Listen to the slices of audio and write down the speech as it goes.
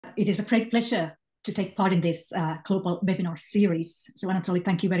It is a great pleasure to take part in this global webinar series. So Anatoly,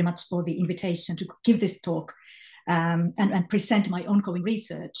 thank you very much for the invitation to give this talk and present my ongoing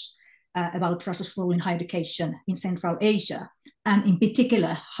research about Russia's role in higher education in Central Asia, and in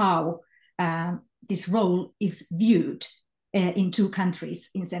particular how this role is viewed in two countries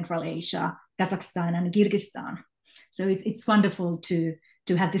in Central Asia, Kazakhstan and Kyrgyzstan. So it's wonderful to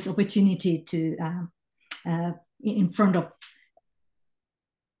have this opportunity to in front of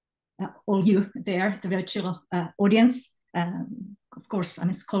all you there, the virtual audience. Of course,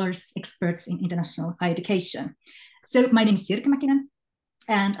 I'm scholars, experts in international higher education. So my name is Sirke Makinen,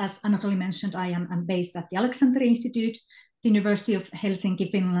 and as Anatoly mentioned, I'm based at the Alexandria Institute, the University of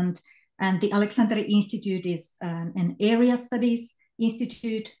Helsinki, Finland. And the Alexandria Institute is an area studies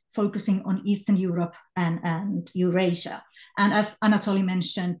institute focusing on Eastern Europe and Eurasia. And as Anatoly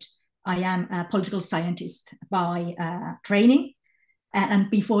mentioned, I am a political scientist by training. And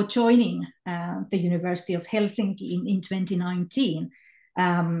before joining the University of Helsinki in 2019,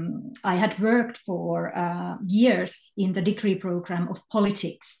 I had worked for years in the degree program of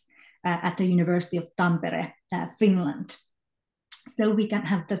politics at the University of Tampere, Finland. So we can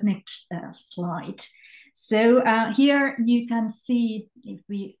have the next slide. So here you can see, if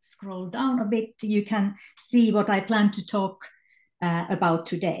we scroll down a bit, you can see what I plan to talk about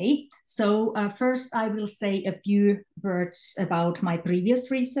today. So first I will say a few words about my previous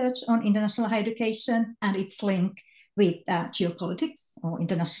research on international higher education and its link with geopolitics or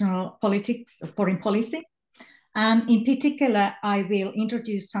international politics or foreign policy. And in particular, I will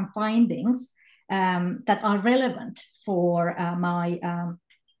introduce some findings that are relevant for my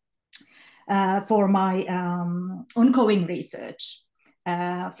ongoing research.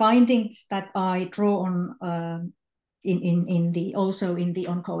 Findings that I draw on also in the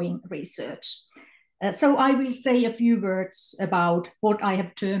ongoing research. So I will say a few words about what I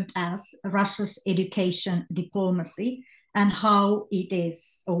have termed as Russia's education diplomacy and how it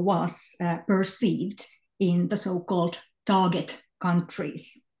is or was perceived in the so-called target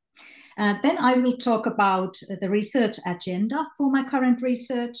countries. Then I will talk about the research agenda for my current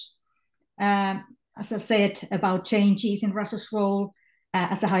research. As I said, about changes in Russia's role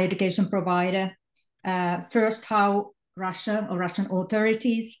as a higher education provider. First, how Russia or Russian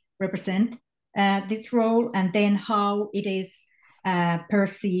authorities represent this role, and then how it is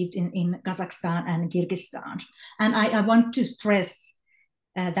perceived in Kazakhstan and Kyrgyzstan. And I want to stress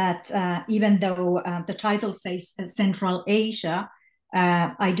that even though the title says Central Asia,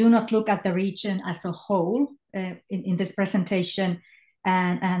 I do not look at the region as a whole in this presentation,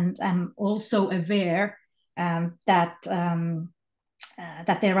 and I'm also aware that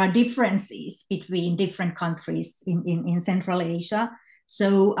there are differences between different countries in Central Asia.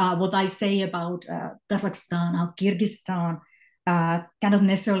 So what I say about Kazakhstan or Kyrgyzstan cannot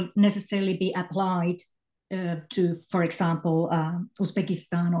necessarily be applied to, for example,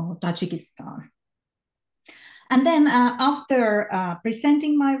 Uzbekistan or Tajikistan. And then after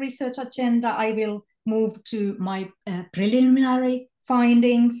presenting my research agenda, I will move to my preliminary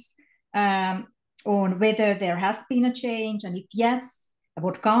findings on whether there has been a change, and if yes,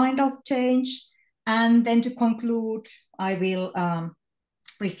 what kind of change. And then to conclude, I will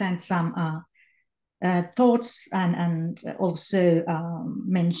present some thoughts and also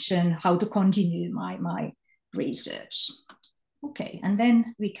mention how to continue my research. Okay, and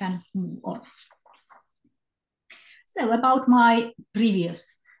then we can move on. So about my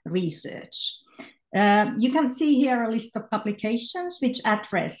previous research. You can see here a list of publications which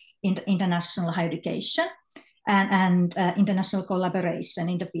address international higher education and international collaboration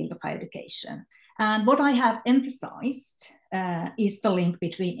in the field of higher education. And what I have emphasized is the link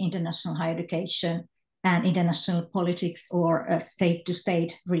between international higher education and international politics or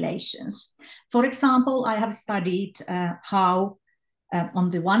state-to-state relations. For example, I have studied how,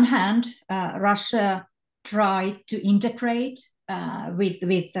 on the one hand, Russia tried to integrate with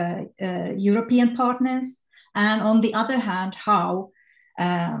European partners, and on the other hand, how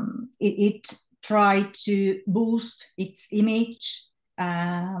it tried to boost its image,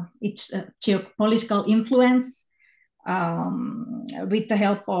 its geopolitical influence with the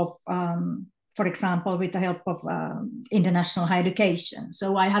help of, for example, with the help of international higher education.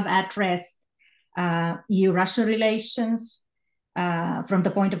 So I have addressed EU-Russia relations, from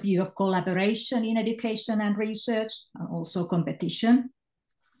the point of view of collaboration in education and research, and also competition.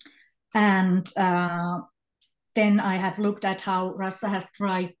 And then I have looked at how Russia has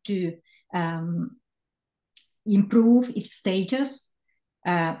tried to improve its status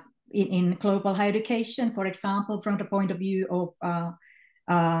in global higher education, for example, from the point of view of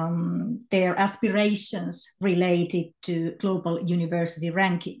their aspirations related to global university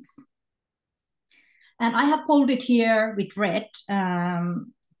rankings. And I have bolded here with red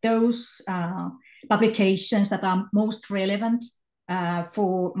those publications that are most relevant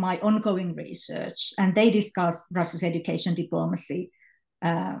for my ongoing research. And they discuss Russia's education diplomacy,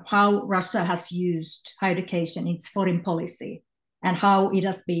 how Russia has used higher education in its foreign policy, and how it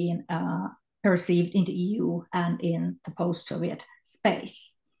has been perceived in the EU and in the post-Soviet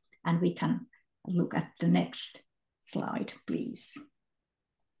space. And we can look at the next slide, please.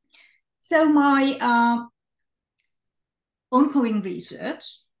 So my ongoing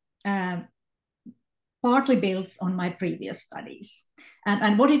research partly builds on my previous studies.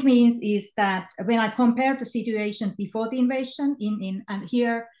 And what it means is that when I compare the situation before the invasion, and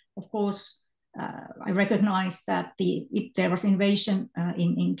here, of course, I recognize that there was invasion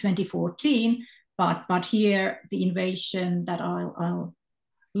in 2014, but here the invasion that I'll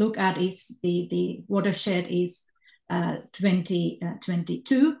look at is the watershed is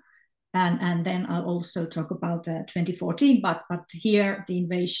 2022. And then I'll also talk about 2014, but here the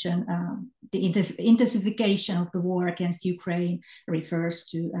invasion, the intensification of the war against Ukraine refers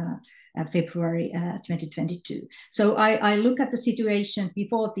to February 2022. So I look at the situation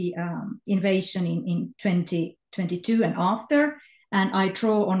before the invasion in 2022 and after, and I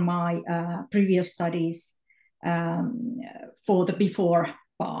draw on my previous studies for the before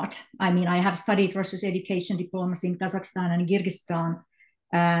part. I mean, I have studied Russia's education diplomacy in Kazakhstan and Kyrgyzstan,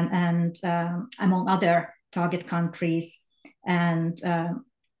 and among other target countries. And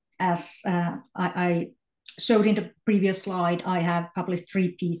as I showed in the previous slide, I have published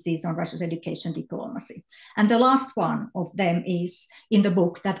 3 pieces on Russia's education diplomacy. And the last one of them is in the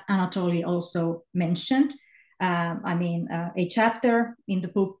book that Anatoly also mentioned. A chapter in the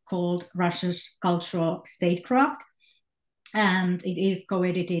book called Russia's Cultural Statecraft. And it is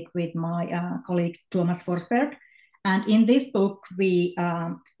co-edited with my colleague Thomas Forsberg. And in this book, we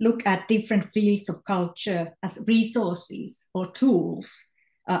look at different fields of culture as resources or tools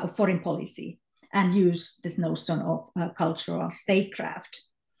of foreign policy and use this notion of cultural statecraft.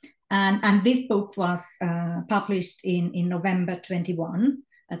 And this book was published in November 21.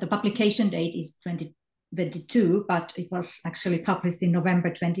 The publication date is 2022, but it was actually published in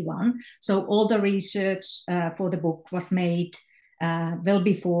November 21. So all the research for the book was made well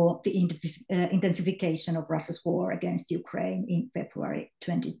before the intensification of Russia's war against Ukraine in February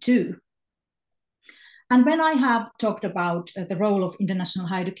 22. And when I have talked about the role of international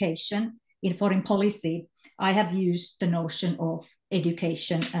higher education in foreign policy, I have used the notion of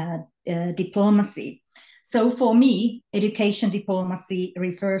education diplomacy. So for me, education diplomacy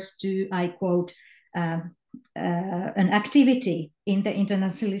refers to, I quote, an activity in the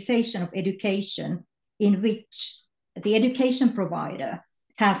internationalization of education in which the education provider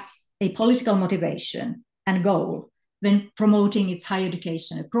has a political motivation and goal when promoting its higher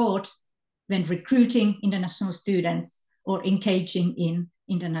education abroad, when recruiting international students, or engaging in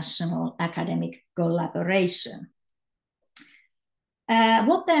international academic collaboration.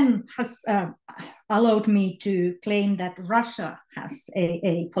 What then has allowed me to claim that Russia has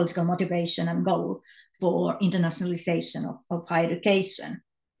a political motivation and goal for internationalization of higher education?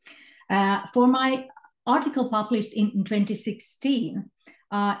 For my article published in 2016,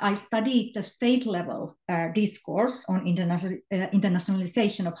 I studied the state-level discourse on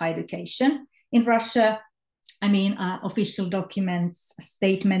internationalization of higher education in Russia. Official documents,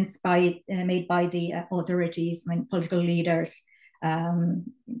 statements made by the authorities, political leaders,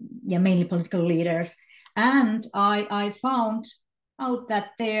 mainly political leaders. And I found out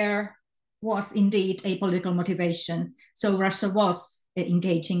that there was indeed a political motivation. So Russia was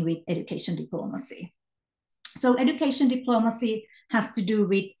engaging with education diplomacy. So education diplomacy has to do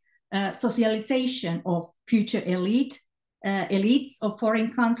with socialization of future elites of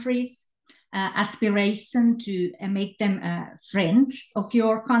foreign countries, aspiration to make them friends of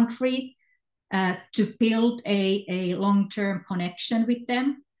your country, to build a long-term connection with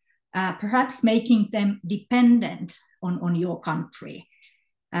them, perhaps making them dependent on your country.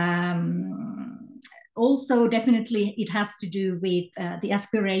 Also, definitely, it has to do with the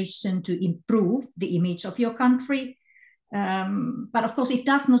aspiration to improve the image of your country. But of course, it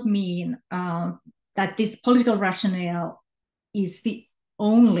does not mean that this political rationale is the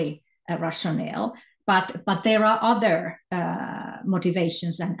only rationale, but there are other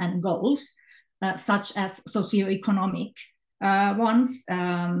motivations and goals, such as socioeconomic ones.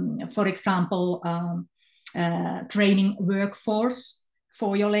 For example, training workforce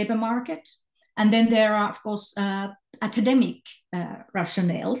for your labor market. And then there are, of course, academic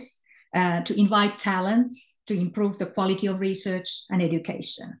rationales, to invite talents, to improve the quality of research and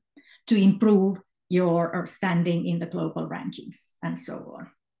education, to improve your standing in the global rankings, and so on.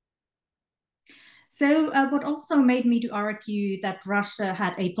 So what also made me to argue that Russia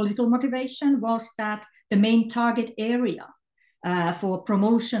had a political motivation was that the main target area for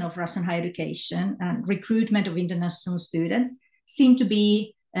promotion of Russian higher education and recruitment of international students seemed to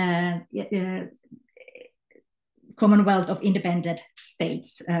be Commonwealth of Independent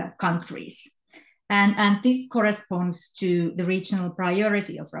States countries. And this corresponds to the regional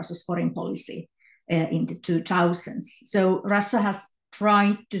priority of Russia's foreign policy in the 2000s. So Russia has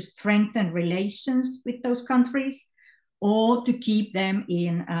tried to strengthen relations with those countries or to keep them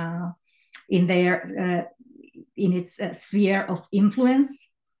in its sphere of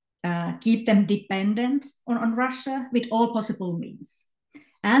influence, keep them dependent on Russia with all possible means.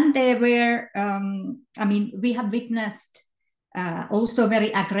 And there were, we have witnessed also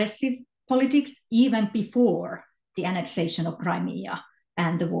very aggressive politics even before the annexation of Crimea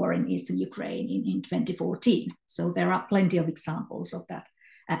and the war in eastern Ukraine in 2014. So there are plenty of examples of that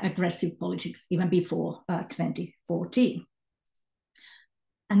aggressive politics even before 2014.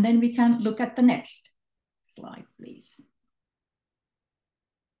 And then we can look at the next slide, please.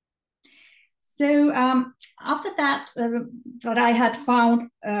 So after that, I had found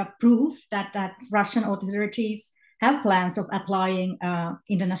proof that Russian authorities have plans of applying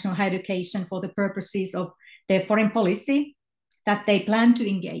international higher education for the purposes of their foreign policy, that they plan to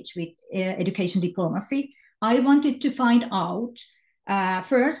engage with education diplomacy. I wanted to find out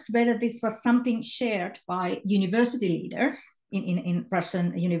first whether this was something shared by university leaders in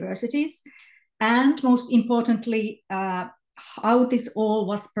Russian universities, and most importantly, how this all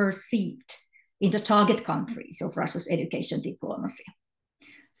was perceived in the target countries of Russia's education diplomacy.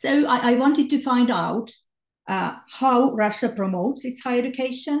 So I wanted to find out how Russia promotes its higher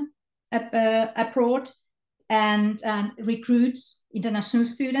education abroad and recruits international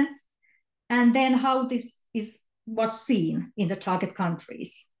students, and then how this was seen in the target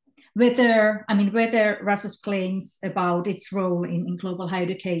countries. Whether Russia's claims about its role in global higher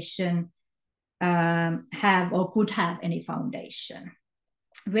education have or could have any foundation,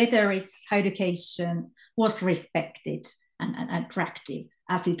 whether its higher education was respected and attractive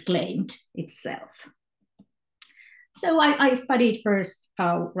as it claimed itself. So I studied first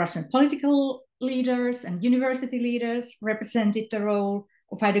how Russian political leaders and university leaders represented the role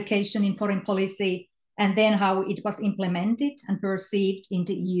of higher education in foreign policy, and then how it was implemented and perceived in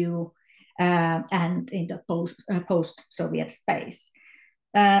the EU and in the post-Soviet space.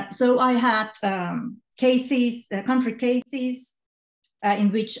 So I had country cases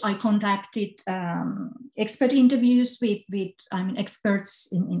in which I conducted expert interviews with experts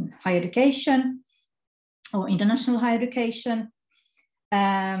in higher education or international higher education.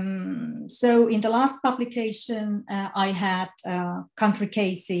 So in the last publication, I had country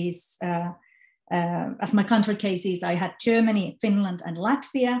cases. As my country cases, I had Germany, Finland, and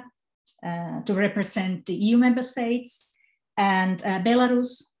Latvia to represent the EU member states, and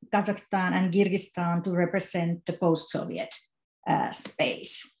Belarus, Kazakhstan, and Kyrgyzstan to represent the post-Soviet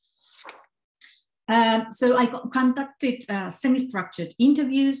space. So I conducted semi-structured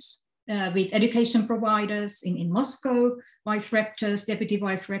interviews with education providers in Moscow, vice rectors, deputy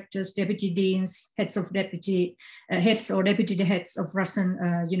vice rectors, deputy deans, heads or deputy heads of Russian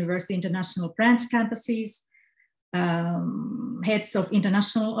university international branch campuses, heads of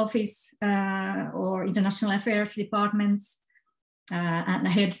international office or international affairs departments, and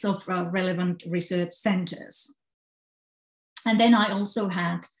heads of relevant research centers. And then I also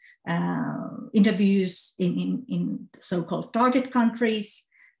had interviews in so-called target countries,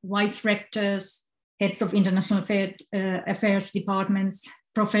 vice rectors, heads of international affairs departments,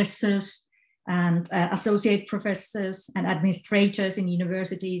 professors and associate professors and administrators in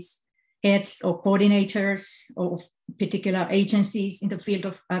universities, heads or coordinators of particular agencies in the field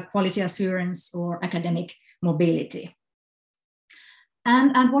of quality assurance or academic mobility.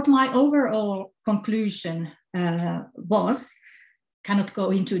 And what my overall conclusion was, cannot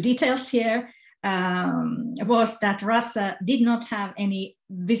go into details here, was that Russia did not have any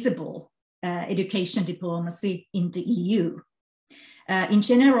visible education diplomacy in the EU. In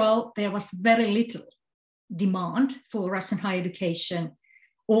general, there was very little demand for Russian higher education,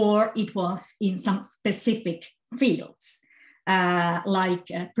 or it was in some specific fields, like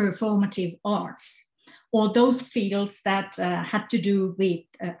performative arts, or those fields that had to do with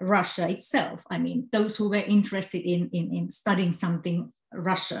Russia itself. I mean, those who were interested in studying something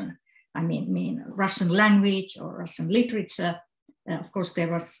Russian, Russian language or Russian literature. Of course,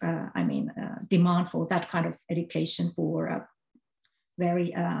 there was, demand for that kind of education for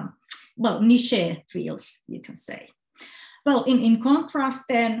very niche fields, you can say. Well, in contrast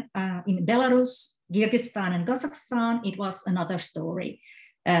then, in Belarus, Kyrgyzstan and Kazakhstan, it was another story.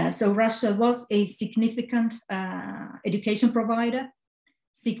 So Russia was a significant education provider,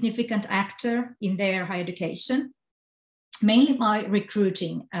 significant actor in their higher education, mainly by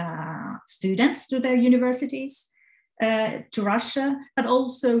recruiting students to their universities, to Russia, but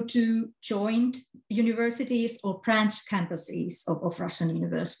also to joint universities or branch campuses of Russian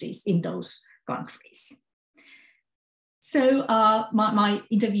universities in those countries. So my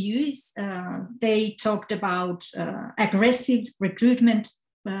interviewees, they talked about aggressive recruitment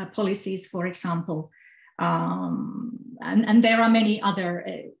policies, for example, and there are many other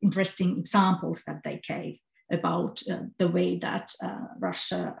interesting examples that they gave about the way that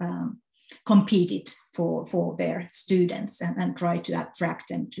Russia competed for their students and tried to attract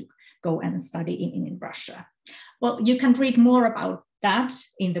them to go and study in Russia. Well, you can read more about that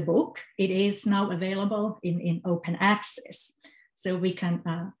in the book. It is now available in open access. So we can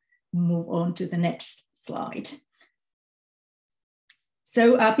move on to the next slide.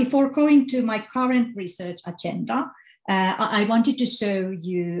 So before going to my current research agenda, I wanted to show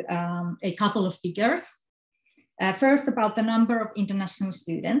you a couple of figures. First, about the number of international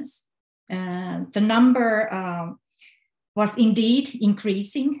students. The number was indeed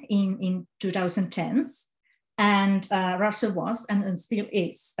increasing in 2010s, and Russia was and still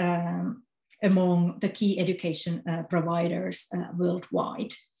is among the key education providers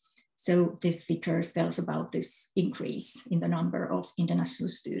worldwide. So this figure tells about this increase in the number of international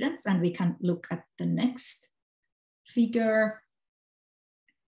students, and we can look at the next figure.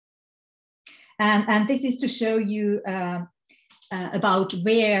 And this is to show you about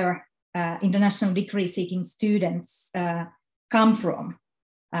where international degree-seeking students come from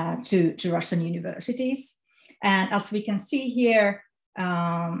to Russian universities. And as we can see here,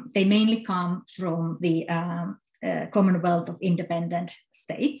 they mainly come from the Commonwealth of Independent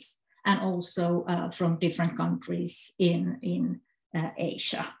States and also from different countries in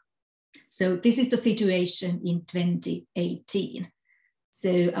Asia. So this is the situation in 2018. So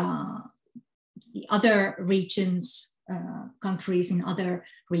the other regions, countries in other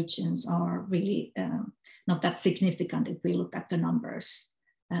regions are really not that significant if we look at the numbers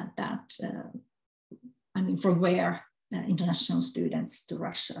from where international students to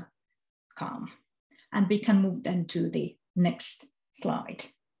Russia come. And we can move then to the next slide.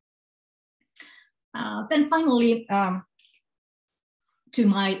 Then finally, to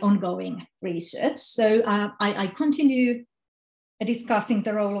my ongoing research. So I continue discussing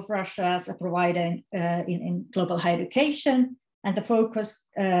the role of Russia as a provider in global higher education, and the focus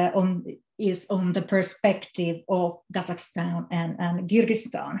is on the perspective of Kazakhstan and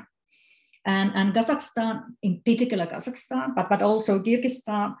Kyrgyzstan. And Kazakhstan, in particular Kazakhstan, but also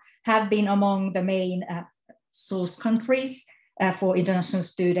Kyrgyzstan, have been among the main source countries for international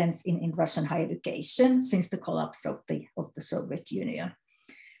students in Russian higher education since the collapse of the Soviet Union.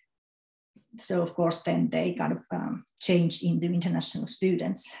 So of course, then they kind of changed into international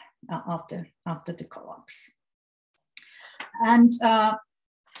students after the collapse. And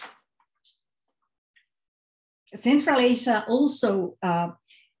Central Asia also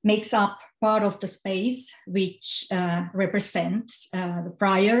makes up part of the space which represents the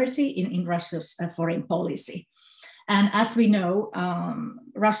priority in Russia's foreign policy. And as we know,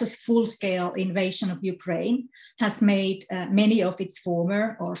 Russia's full-scale invasion of Ukraine has made many of its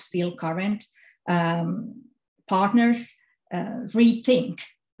former or still current partners rethink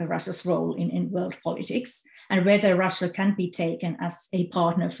Russia's role in world politics and whether Russia can be taken as a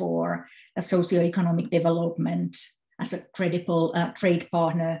partner for a socio-economic development, as a credible trade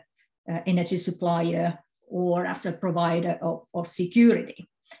partner, energy supplier, or as a provider of security.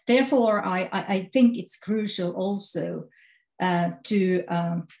 Therefore, I think it's crucial also to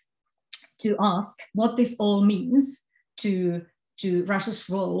ask what this all means to Russia's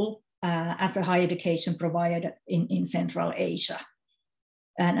role as a higher education provider in Central Asia.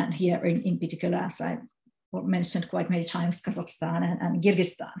 And here in particular, as I mentioned quite many times, Kazakhstan and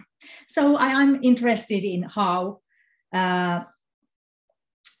Kyrgyzstan. So I'm interested in how,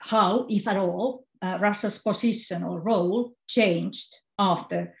 if at all, Russia's position or role changed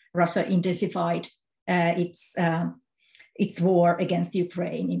after Russia intensified its war against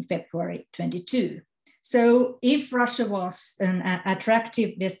Ukraine in February 22. So if Russia was an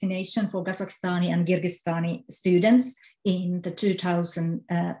attractive destination for Kazakhstani and Kyrgyzstani students in the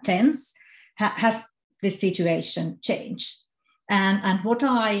 2010s, has this situation changed? And what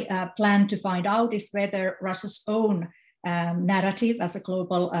I plan to find out is whether Russia's own narrative as a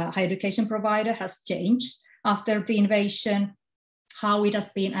global higher education provider has changed after the invasion, how it has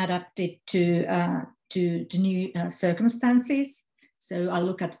been adapted to new circumstances. So I'll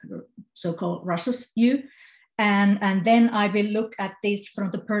look at so-called Russia's view. And then I will look at this from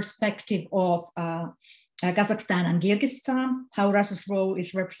the perspective of Kazakhstan and Kyrgyzstan, how Russia's role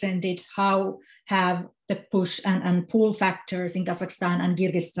is represented, how have the push and pull factors in Kazakhstan and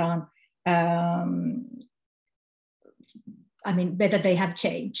Kyrgyzstan, whether they have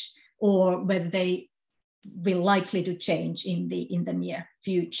changed or whether they will likely to change in the near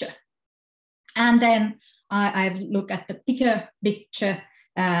future. And then I look at the bigger picture,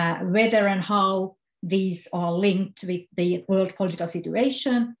 whether and how these are linked with the world political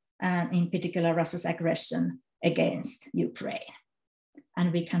situation, and in particular Russia's aggression against Ukraine.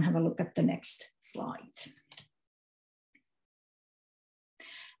 And we can have a look at the next slide.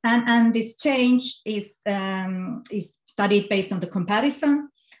 And this change is studied based on the comparison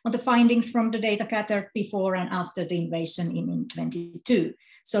of the findings from the data gathered before and after the invasion in 22.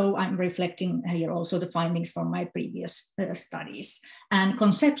 So I'm reflecting here also the findings from my previous studies. And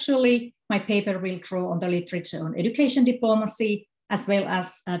conceptually, my paper will draw on the literature on education diplomacy, as well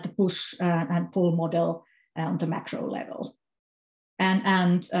as the push and pull model on the macro level.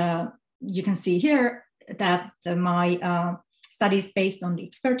 And you can see here that my studies based on the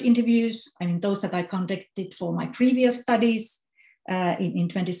expert interviews, those that I conducted for my previous studies in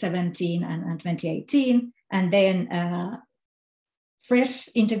 2017 and 2018, and then fresh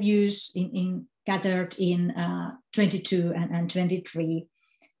interviews gathered in 22 and 23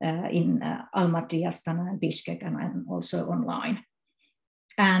 in Almaty, Astana, and Bishkek, and also online.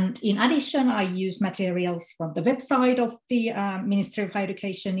 And in addition, I use materials from the website of the Ministry of Higher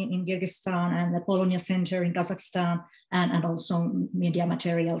Education in Kyrgyzstan and the Polonia Center in Kazakhstan, and also media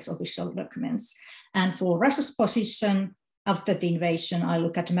materials, official documents. And for Russia's position after the invasion, I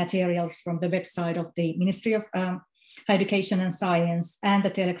look at materials from the website of the Ministry of Higher Education and Science and the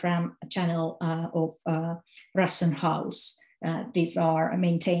Telegram channel of Russian House. These are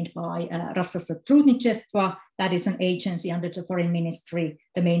maintained by Rossossotrudnichestvo, that is an agency under the Foreign Ministry,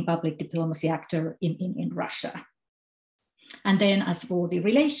 the main public diplomacy actor in Russia. And then as for the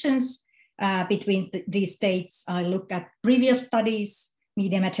relations between these states, I look at previous studies,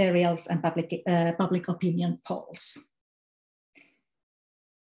 media materials, and public opinion polls.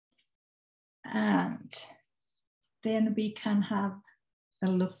 And then we can have a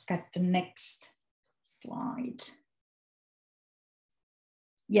look at the next slide.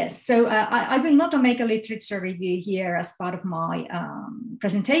 Yes, so I will not make a literature review here as part of my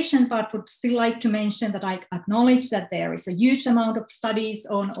presentation, but would still like to mention that I acknowledge that there is a huge amount of studies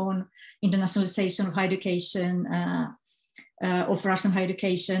on internationalization of higher education, of Russian higher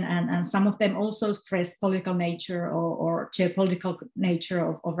education, and some of them also stress political nature or geopolitical nature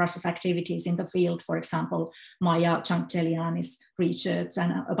of Russia's activities in the field. For example, Maya Changcheliani's research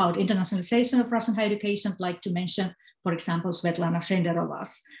and about internationalization of Russian higher education. I'd like to mention, for example, Svetlana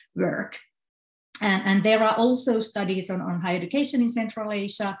Shenderova's work. And there are also studies on higher education in Central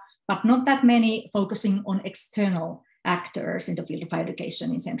Asia, but not that many focusing on external actors in the field of higher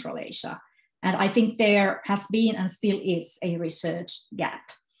education in Central Asia. And I think there has been and still is a research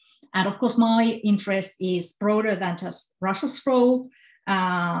gap. And of course, my interest is broader than just Russia's role.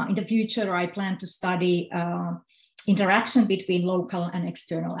 In the future, I plan to study interaction between local and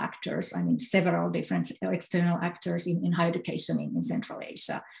external actors. Several different external actors in higher education in Central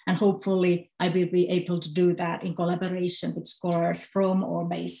Asia. And hopefully I will be able to do that in collaboration with scholars from or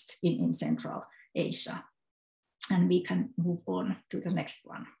based in Central Asia. And we can move on to the next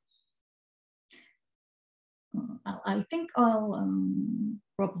one. I think I'll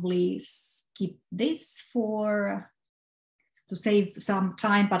probably skip this to save some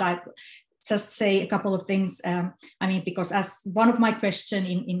time, but I just say a couple of things. Because as one of my questions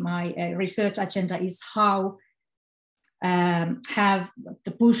in my research agenda is how have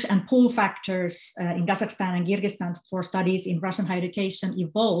the push and pull factors in Kazakhstan and Kyrgyzstan for studies in Russian higher education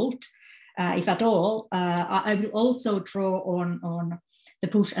evolved, if at all. I will also draw on the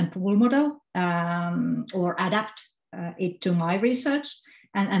push and pull model or adapt it to my research.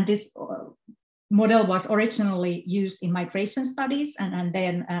 And this model was originally used in migration studies and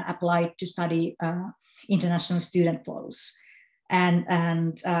then applied to study international student flows. And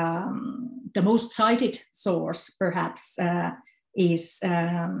the most cited source perhaps is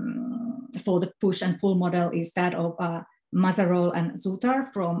for the push and pull model is that of Mazarol and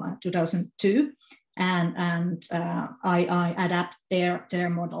Zutar from 2002. And I adapt their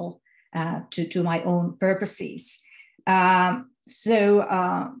model to my own purposes. So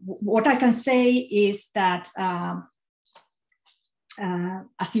what I can say is that,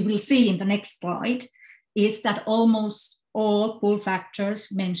 as you will see in the next slide, is that almost all pull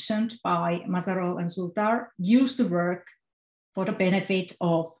factors mentioned by Mazarov and Sultar used to work for the benefit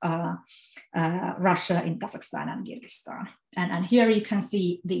of Russia in Kazakhstan and Kyrgyzstan. And here you can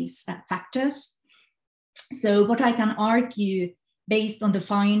see these factors. So what I can argue based on the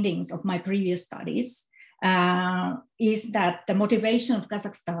findings of my previous studies is that the motivation of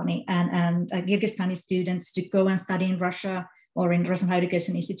Kazakhstani and Kyrgyzstani students to go and study in Russia or in Russian higher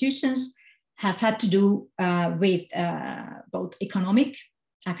education institutions has had to do with both economic,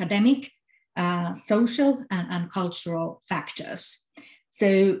 academic, social, and cultural factors.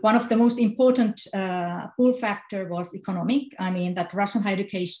 So one of the most important pull factor was economic. I mean that Russian higher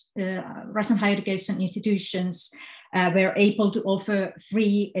education institutions were able to offer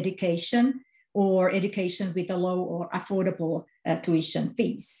free education or education with a low or affordable tuition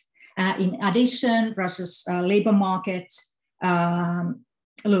fees. In addition, Russia's labor market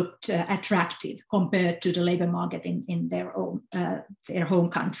looked attractive compared to the labor market in their home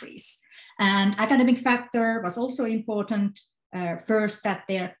countries. And academic factor was also important. First, that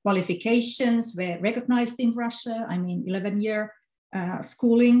their qualifications were recognized in Russia, I mean 11-year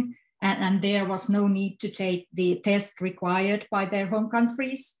schooling, and there was no need to take the test required by their home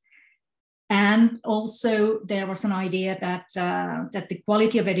countries. And also there was an idea that, that the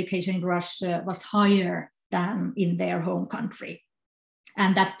quality of education in Russia was higher than in their home country,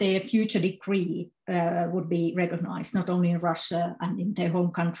 and that their future degree would be recognized not only in Russia and in their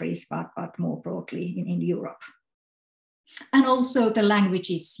home countries, but more broadly in Europe. And also the language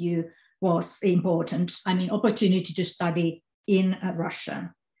issue was important. I mean, opportunity to study in Russian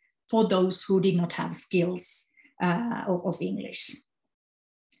for those who did not have skills of English.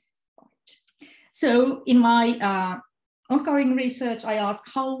 So in my ongoing research, I asked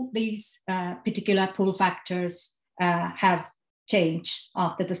how these particular pull factors have changed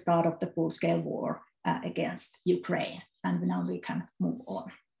after the start of the full-scale war against Ukraine. And now we can move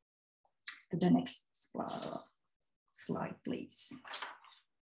on to the next slide, please.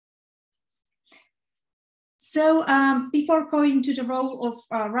 So before going to the role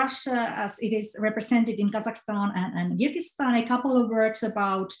of Russia as it is represented in Kazakhstan and Kyrgyzstan, a couple of words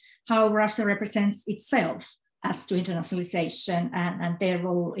about how Russia represents itself as to internationalization and their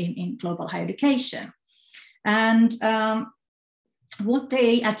role in global higher education. And what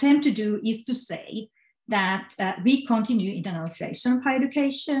they attempt to do is to say that we continue internationalization of higher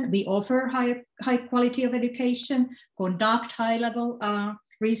education, we offer high quality of education, conduct high-level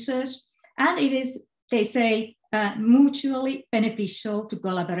research, and it is, they say, mutually beneficial to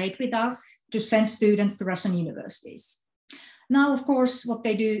collaborate with us to send students to Russian universities. Now, of course, what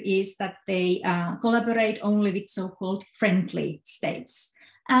they do is that they collaborate only with so-called friendly states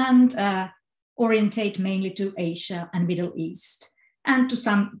and orientate mainly to Asia and Middle East, and to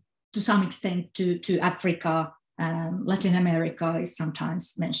some extent to Africa. Latin America is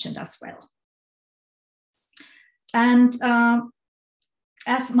sometimes mentioned as well. And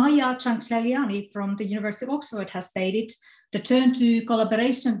as Maja Changseliani from the University of Oxford has stated, the turn to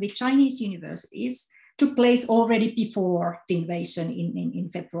collaboration with Chinese universities took place already before the invasion in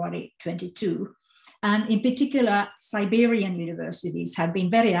February 22. And in particular, Siberian universities have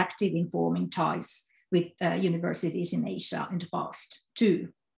been very active in forming ties with universities in Asia in the past too.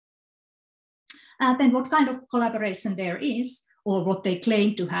 And then what kind of collaboration there is, or what they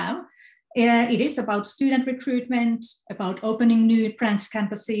claim to have, it is about student recruitment, about opening new branch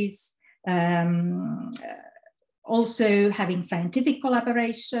campuses, also having scientific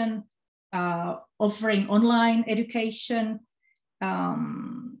collaboration, offering online education.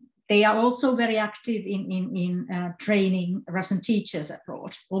 They are also very active in training Russian teachers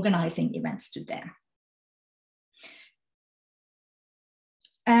abroad, organizing events to them.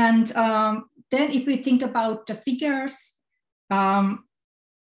 And then if we think about the figures,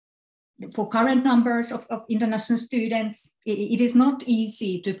 for current numbers of international students, it is not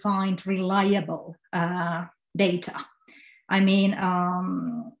easy to find reliable data. I mean,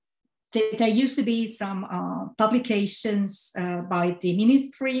 there used to be some publications by the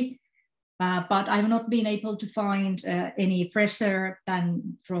ministry, but I've not been able to find any fresher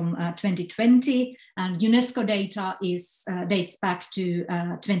than from 2020, and UNESCO data dates back to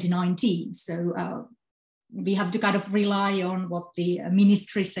 2019. So we have to kind of rely on what the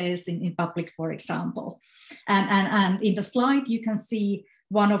ministry says in public, for example. And in the slide, you can see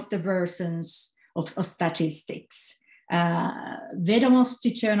one of the versions of statistics.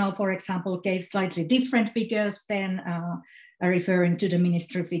 Vedomosti journal, for example, gave slightly different figures than referring to the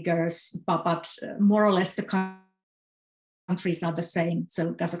ministry figures, but more or less the countries are the same.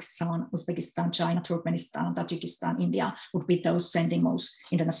 So Kazakhstan, Uzbekistan, China, Turkmenistan, Tajikistan, India would be those sending most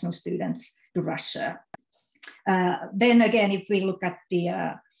international students to Russia. Then again, if we look at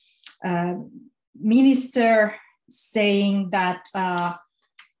the minister saying that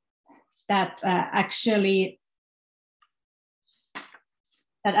actually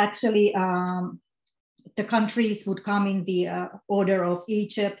the countries would come in the order of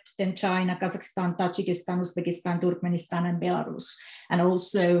Egypt, then China, Kazakhstan, Tajikistan, Uzbekistan, Turkmenistan, and Belarus, and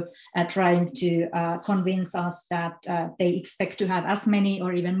also trying to convince us that they expect to have as many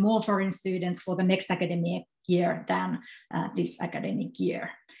or even more foreign students for the next academic year than this academic year.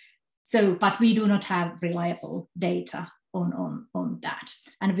 So, but we do not have reliable data on that.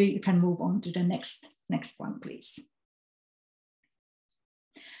 And we can move on to the next one, please.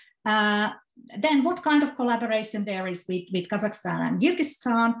 Then what kind of collaboration there is with Kazakhstan and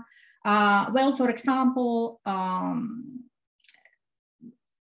Kyrgyzstan? Well, for example,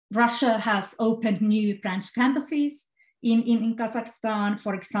 Russia has opened new branch campuses in Kazakhstan.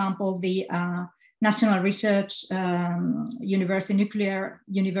 For example, the National Research University, Nuclear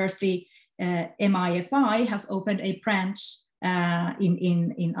University, MIFI, has opened a branch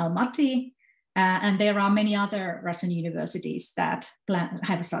in Almaty. And there are many other Russian universities that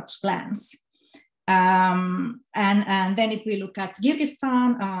have such plans. And then if we look at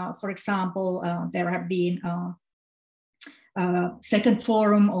Kyrgyzstan, for example, there have been second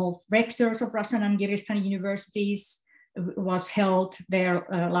forum of rectors of Russian and Kyrgyzstan universities was held there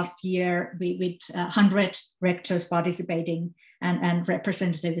last year with 100 rectors participating and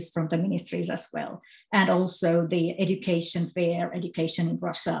representatives from the ministries as well. And also the education fair, Education in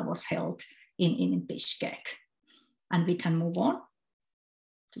Russia, was held in Bishkek. And we can move on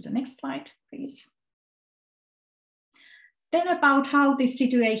to the next slide, please. Then about how this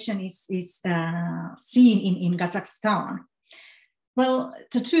situation is seen in Kazakhstan. Well,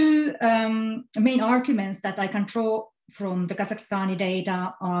 the two main arguments that I can draw from the Kazakhstani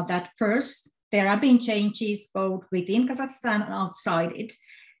data are that first, there have been changes both within Kazakhstan and outside it,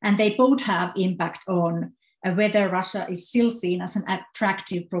 and they both have impact on whether Russia is still seen as an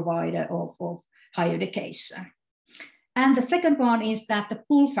attractive provider of higher education. And the second one is that the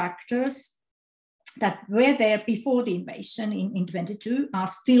pull factors that were there before the invasion in 22 are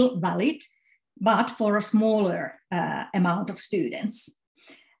still valid, but for a smaller amount of students.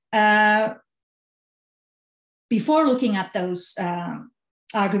 Before looking at those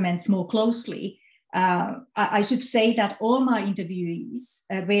arguments more closely, I should say that all my interviewees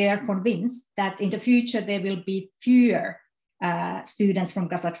were convinced that in the future there will be fewer students from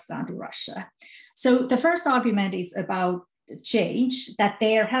Kazakhstan to Russia. So the first argument is about change, that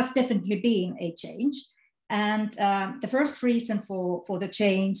there has definitely been a change. And the first reason for the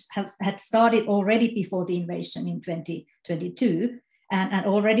change had started already before the invasion in 2022 and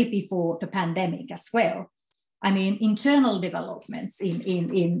already before the pandemic as well. I mean, internal developments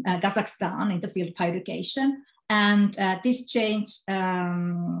in Kazakhstan in the field of higher education, and this change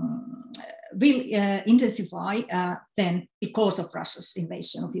will intensify then because of Russia's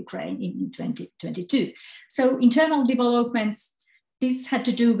invasion of Ukraine in 2022. So internal developments, this had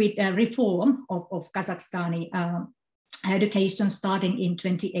to do with a reform of Kazakhstani higher education starting in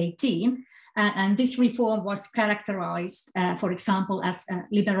 2018. And this reform was characterized, for example, as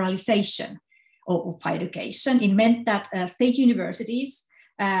liberalization of higher education. It meant that state universities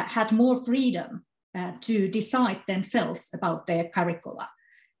had more freedom to decide themselves about their curricula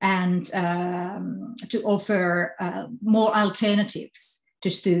and to offer more alternatives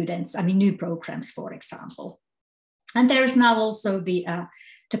to students, I mean, new programs, for example. And there is now also the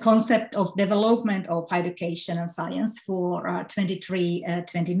concept of development of higher education and science for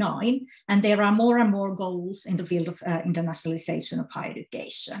 23-29, and there are more and more goals in the field of internationalization of higher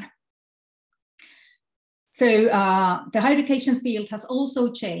education. So the higher education field has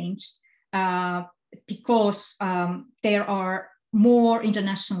also changed because there are more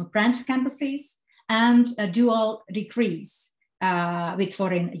international branch campuses and dual degrees with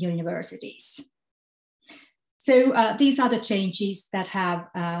foreign universities. So these are the changes that have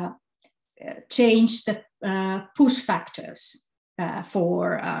changed the push factors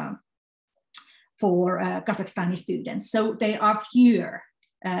for Kazakhstani students. So there are fewer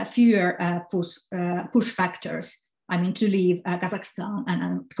push factors, I mean, to leave Kazakhstan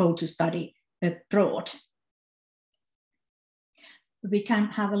and go to study abroad. We can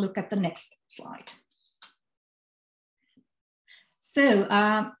have a look at the next slide. So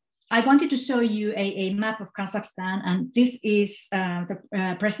I wanted to show you a map of Kazakhstan, and this is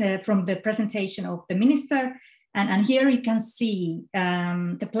from the presentation of the minister. And here you can see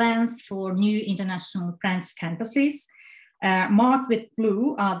the plans for new international branch campuses. Marked with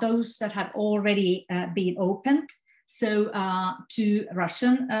blue are those that have already been opened, So 2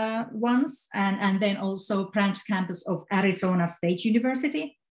 Russian ones, and then also branch campus of Arizona State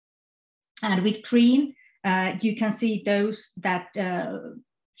University. And with green, you can see those that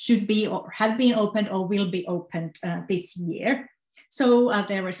should be or have been opened or will be opened this year. So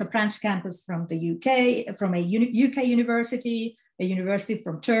there is a branch campus from the UK, from a UK university, a university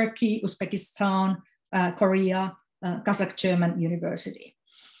from Turkey, Uzbekistan, Korea, Kazakh German university.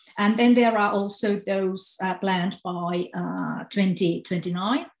 And then there are also those planned by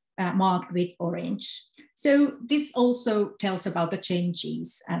 2029, marked with orange. So this also tells about the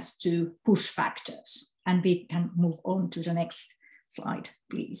changes as to push factors. And we can move on to the next slide,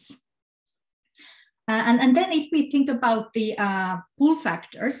 please. And then if we think about the pull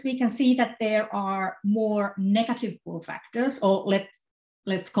factors, we can see that there are more negative pull factors, or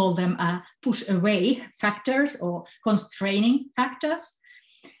let's call them push away factors or constraining factors.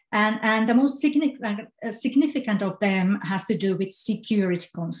 And the most significant of them has to do with security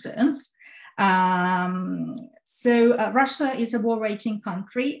concerns. So Russia is a war-raging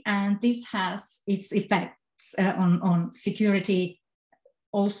country, and this has its effects on security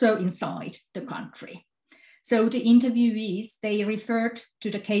also inside the country. So the interviewees, they referred to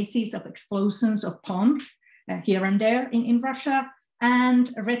the cases of explosions of bombs here and there in Russia,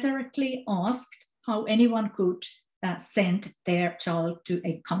 and rhetorically asked how anyone could send their child to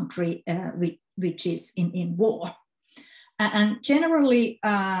a country which is in war. And generally,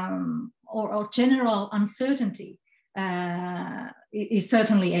 or general uncertainty is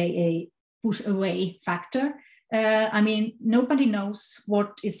certainly a push away factor. I mean, nobody knows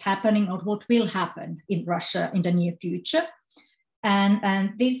what is happening or what will happen in Russia in the near future.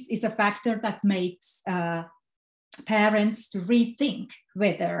 And this is a factor that makes parents to rethink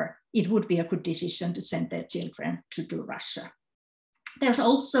whether it would be a good decision to send their children to Russia. There's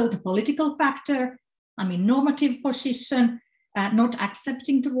also the political factor, I mean, normative position, not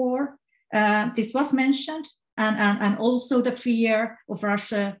accepting the war. This was mentioned, and also the fear of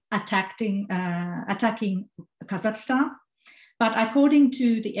Russia attacking Kazakhstan. But according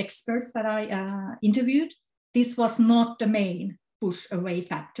to the experts that I interviewed, this was not the main push away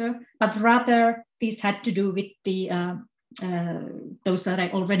factor, but rather this had to do with the those that I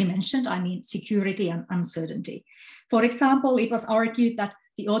already mentioned, I mean, security and uncertainty. For example, it was argued that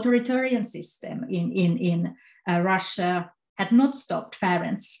the authoritarian system in Russia had not stopped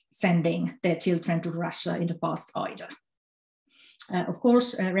parents sending their children to Russia in the past either. Of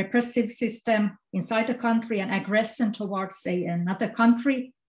course, a repressive system inside the country and aggression towards, say, another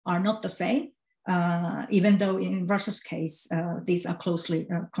country are not the same, even though in Russia's case, these are closely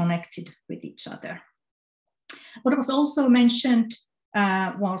connected with each other. What was also mentioned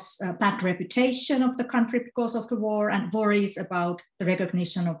was a bad reputation of the country because of the war and worries about the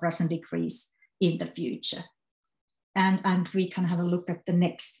recognition of Russian decrees in the future. And we can have a look at the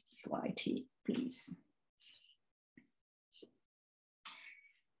next slide here, please.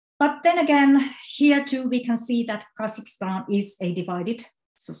 But then again, here too, we can see that Kazakhstan is a divided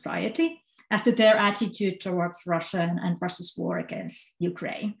society as to their attitude towards Russia and Russia's war against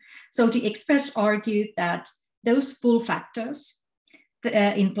Ukraine. So the experts argued that those pull factors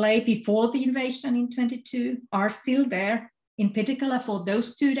in play before the invasion in 22 are still there, in particular for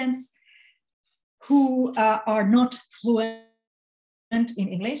those students who are not fluent in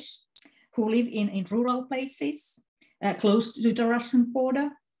English, who live in rural places close to the Russian border.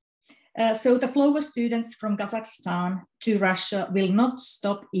 So the flow of students from Kazakhstan to Russia will not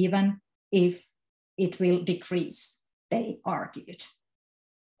stop even if it will decrease, they argued.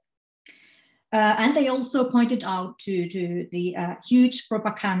 And they also pointed out to the huge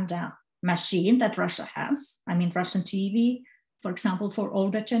propaganda machine that Russia has. I mean, Russian TV, for example, for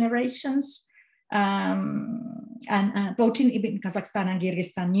older generations. And both in Kazakhstan and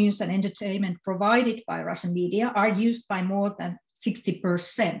Kyrgyzstan, news and entertainment provided by Russian media are used by more than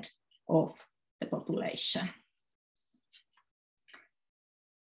 60% of the population.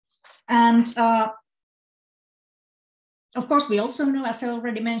 And of course, we also know, as I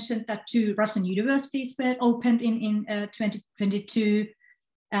already mentioned, that 2 Russian universities were opened in 2022.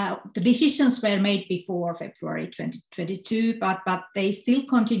 The decisions were made before February 2022, but they still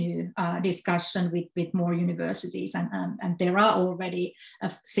continue discussion with more universities, and there are already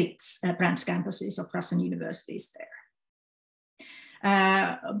 6 branch campuses of Russian universities there.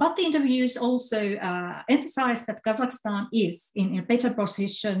 But the interviews also emphasized that Kazakhstan is in a better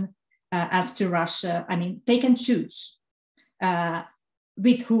position as to Russia. I mean, they can choose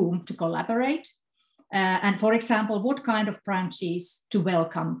with whom to collaborate. And for example, what kind of branches to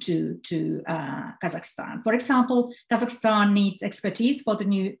welcome to Kazakhstan. For example, Kazakhstan needs expertise for the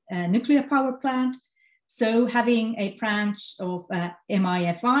new nuclear power plant. So having a branch of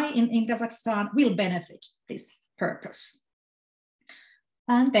MIFI in Kazakhstan will benefit this purpose.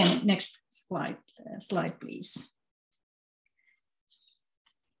 And then next slide, please.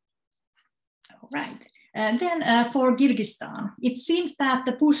 All right. And then for Kyrgyzstan, it seems that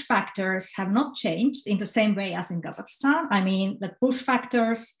the push factors have not changed in the same way as in Kazakhstan. I mean, the push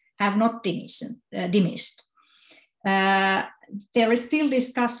factors have not diminished. There is still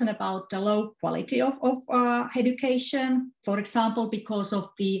discussion about the low quality of education, for example, because of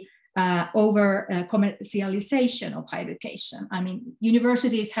the over commercialization of higher education. I mean,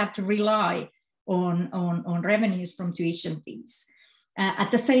 universities have to rely on revenues from tuition fees. At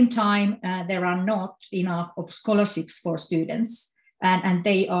the same time, there are not enough of scholarships for students, and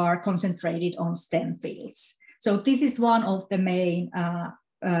they are concentrated on STEM fields. So this is one of the main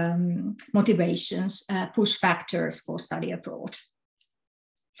motivations, push factors for study abroad.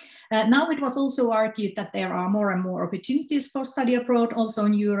 Now it was also argued that there are more and more opportunities for study abroad also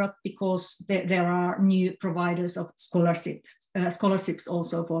in Europe, because there are new providers of scholarships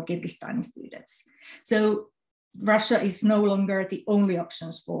also for Kyrgyzstani students. So Russia is no longer the only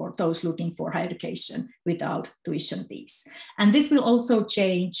options for those looking for higher education without tuition fees. And this will also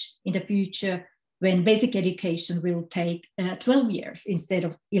change in the future when basic education will take 12 years instead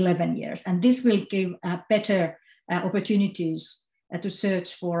of 11 years. And this will give better opportunities to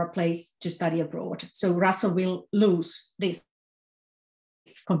search for a place to study abroad. So Russia will lose this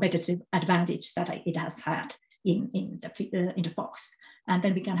competitive advantage that it has had in the past. And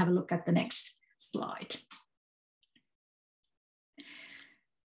then we can have a look at the next slide.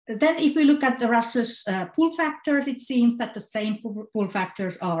 Then if we look at the Russia's pull factors, it seems that the same pull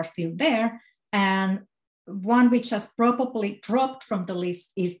factors are still there. And one which has probably dropped from the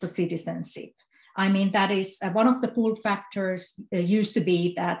list is the citizenship. I mean, that is one of the pull factors used to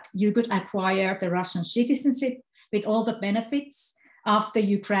be that you could acquire the Russian citizenship with all the benefits after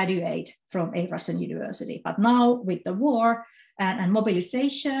you graduate from a Russian university. But now with the war and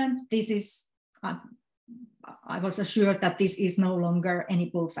mobilization, this is, I was assured that this is no longer any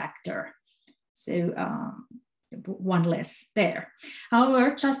pull factor. So one less there.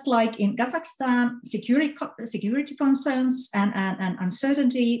 However, just like in Kazakhstan, security concerns and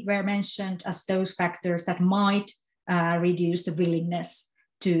uncertainty were mentioned as those factors that might reduce the willingness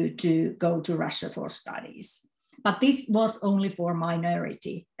to go to Russia for studies. But this was only for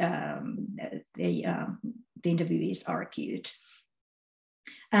minority, the interviewees argued.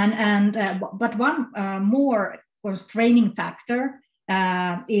 But one more constraining factor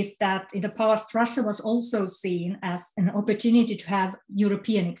is that in the past, Russia was also seen as an opportunity to have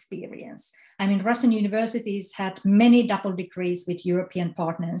European experience. I mean, Russian universities had many double degrees with European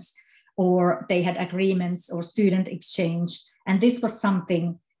partners, or they had agreements or student exchange. And this was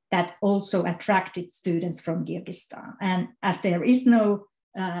something that also attracted students from Kyrgyzstan. And as there is no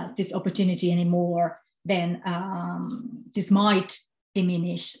this opportunity anymore, then this might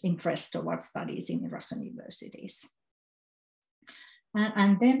diminish interest towards studies in Russian universities.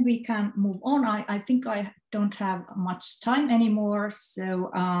 And then we can move on. I think I don't have much time anymore, so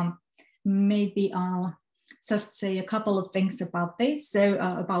maybe I'll just say a couple of things about this. So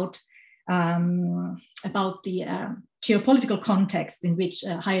about the geopolitical context in which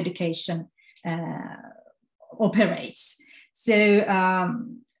higher education operates. So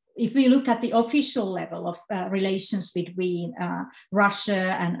if we look at the official level of relations between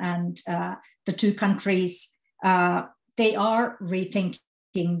Russia and the two countries, they are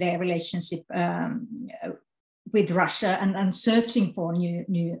rethinking their relationship with Russia and searching for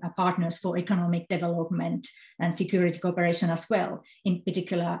new partners for economic development and security cooperation as well. In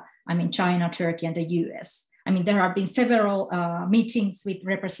particular, I mean, China, Turkey, and the US. I mean, there have been several meetings with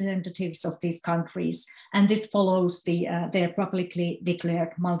representatives of these countries, and this follows their publicly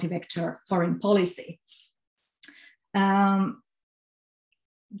declared multi-vector foreign policy.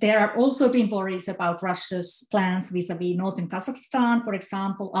 There have also been worries about Russia's plans vis-a-vis northern Kazakhstan. For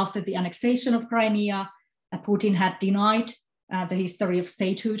example, after the annexation of Crimea, Putin had denied the history of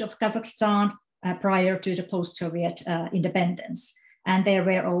statehood of Kazakhstan prior to the post-Soviet independence. And there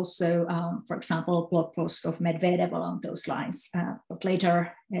were also, for example, blog posts of Medvedev along those lines, but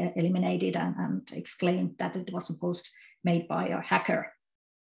later eliminated and explained that it was a post made by a hacker.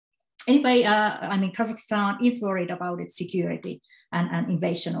 Anyway, I mean, Kazakhstan is worried about its security and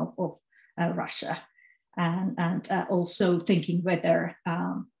invasion of Russia, and also thinking whether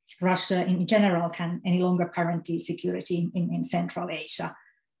Russia in general can any longer guarantee security in Central Asia,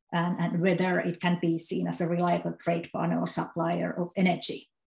 and whether it can be seen as a reliable trade partner or supplier of energy.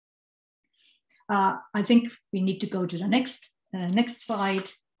 I think we need to go to the next slide.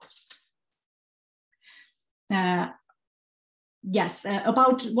 yes,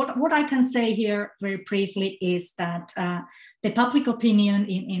 about what I can say here very briefly is that the public opinion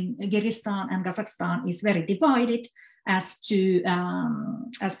in Kyrgyzstan and Kazakhstan is very divided as to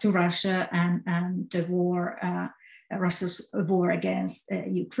Russia and the war, Russia's war against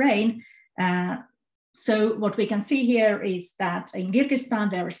Ukraine. So what we can see here is that in Kyrgyzstan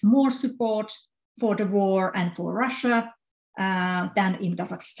there is more support for the war and for Russia than in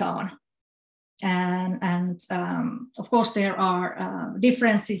Kazakhstan. And of course, there are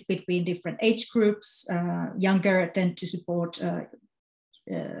differences between different age groups. Younger tend to support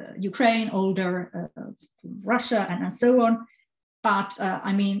Ukraine, older Russia, and so on. But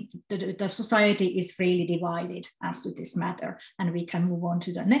I mean, the society is really divided as to this matter. And we can move on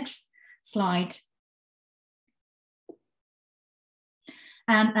to the next slide.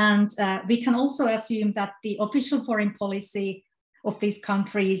 And we can also assume that the official foreign policy of these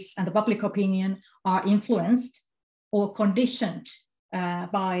countries and the public opinion are influenced or conditioned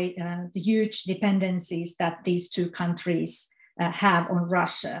by the huge dependencies that these two countries have on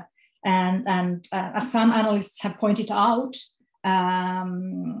Russia. And as some analysts have pointed out,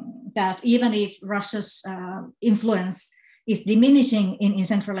 that even if Russia's influence is diminishing in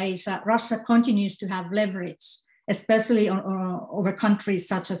Central Asia, Russia continues to have leverage, especially over countries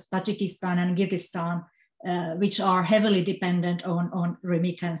such as Tajikistan and Kyrgyzstan, which are heavily dependent on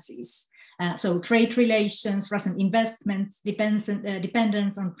remittances. So trade relations, Russian investments,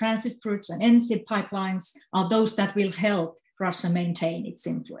 dependence on transit routes and energy pipelines are those that will help Russia maintain its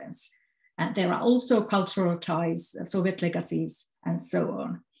influence. And there are also cultural ties, Soviet legacies, and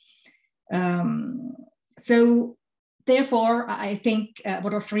so on. So therefore, I think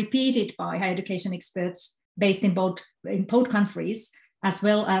what was repeated by higher education experts based in both countries, as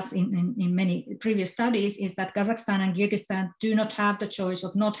well as in many previous studies, is that Kazakhstan and Kyrgyzstan do not have the choice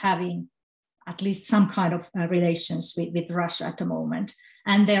of not having at least some kind of relations with Russia at the moment.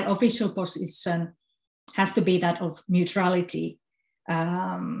 And their official position has to be that of neutrality.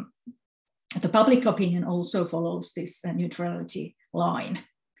 The public opinion also follows this neutrality line.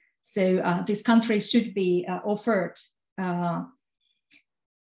 So these countries should be offered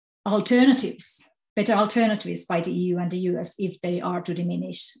alternatives, better alternatives by the EU and the US if they are to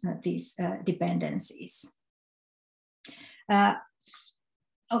diminish these dependencies.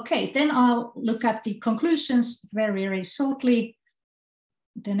 Okay, then I'll look at the conclusions very, very shortly.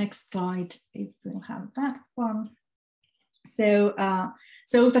 The next slide, it will have that one. So,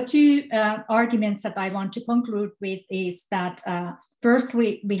 so the two arguments that I want to conclude with is that first,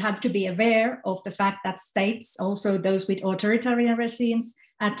 we have to be aware of the fact that states, also those with authoritarian regimes,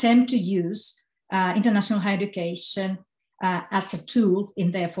 attempt to use international higher education as a tool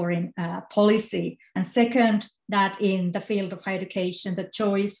in their foreign policy. And second, that in the field of higher education, the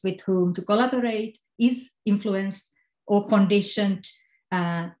choice with whom to collaborate is influenced or conditioned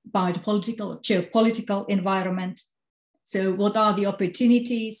by the geopolitical environment. So what are the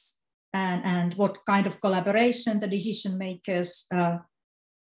opportunities and what kind of collaboration the decision makers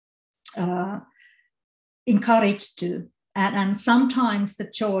encourage to. And sometimes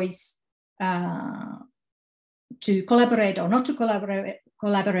the choice to collaborate or not to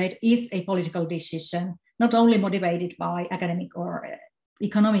collaborate is a political decision, not only motivated by academic or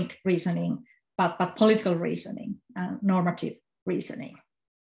economic reasoning, but political reasoning and normative reasoning.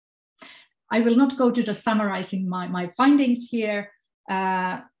 I will not go to the summarizing my findings here.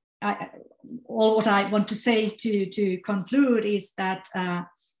 All what I want to say to conclude is that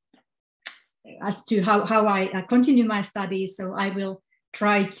as to how I continue my studies, so I will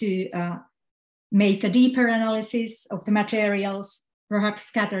try to make a deeper analysis of the materials, perhaps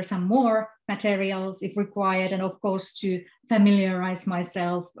scatter some more materials if required, and of course to familiarize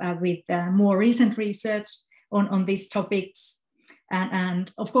myself with more recent research on these topics. And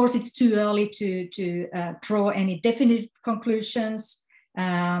of course, it's too early to draw any definite conclusions.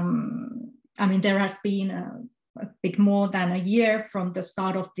 I mean, there has been a bit more than a year from the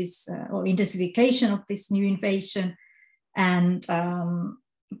start of this or intensification of this new invasion, and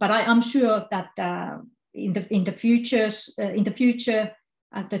but I'm sure that in the future,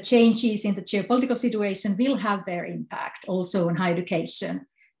 the changes in the geopolitical situation will have their impact also on higher education.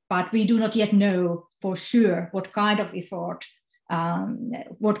 But we do not yet know for sure what kind of effort,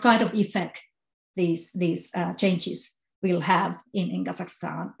 what kind of effect these changes will have in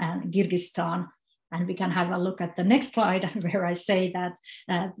Kazakhstan and Kyrgyzstan. And we can have a look at the next slide where I say that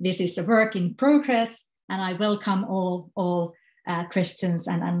this is a work in progress, and I welcome all questions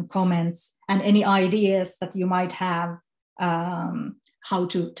and comments and any ideas that you might have how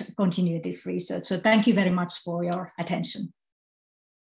to continue this research. So thank you very much for your attention.